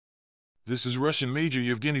This is Russian Major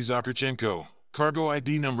Evgeny Zakharchenko, cargo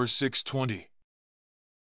ID number 620.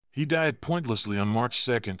 He died pointlessly on March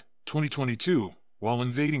 2, 2022, while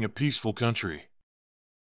invading a peaceful country.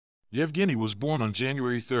 Evgeny was born on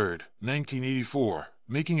January 3, 1984,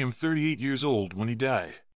 making him 38 years old when he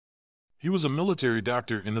died. He was a military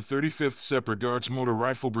doctor in the 35th Separate Guards Motor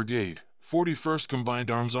Rifle Brigade, 41st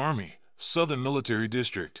Combined Arms Army, Southern Military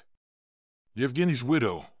District. Evgeny's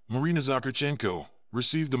widow, Marina Zakharchenko,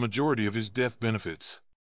 received the majority of his death benefits.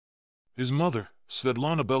 His mother,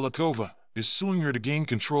 Svetlana Belikova, is suing her to gain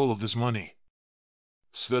control of this money.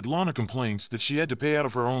 Svetlana complains that she had to pay out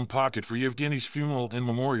of her own pocket for Evgeny's funeral and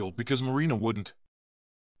memorial because Marina wouldn't.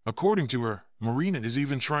 According to her, Marina is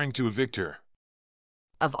even trying to evict her.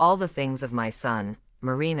 Of all the things of my son,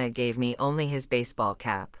 Marina gave me only his baseball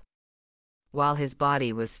cap. While his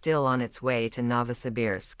body was still on its way to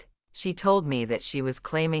Novosibirsk, she told me that she was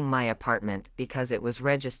claiming my apartment because it was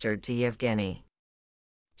registered to Evgeny.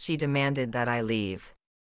 She demanded that I leave.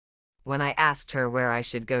 When I asked her where I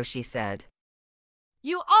should go, she said,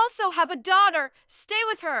 "You also have a daughter. Stay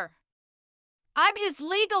with her. I'm his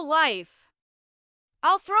legal wife.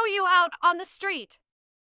 I'll throw you out on the street."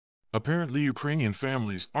 Apparently, Ukrainian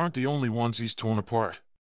families aren't the only ones he's torn apart.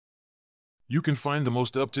 You can find the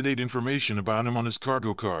most up-to-date information about him on his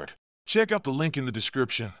cargo card. Check out the link in the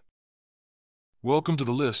description. Welcome to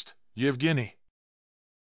the list, Evgeny.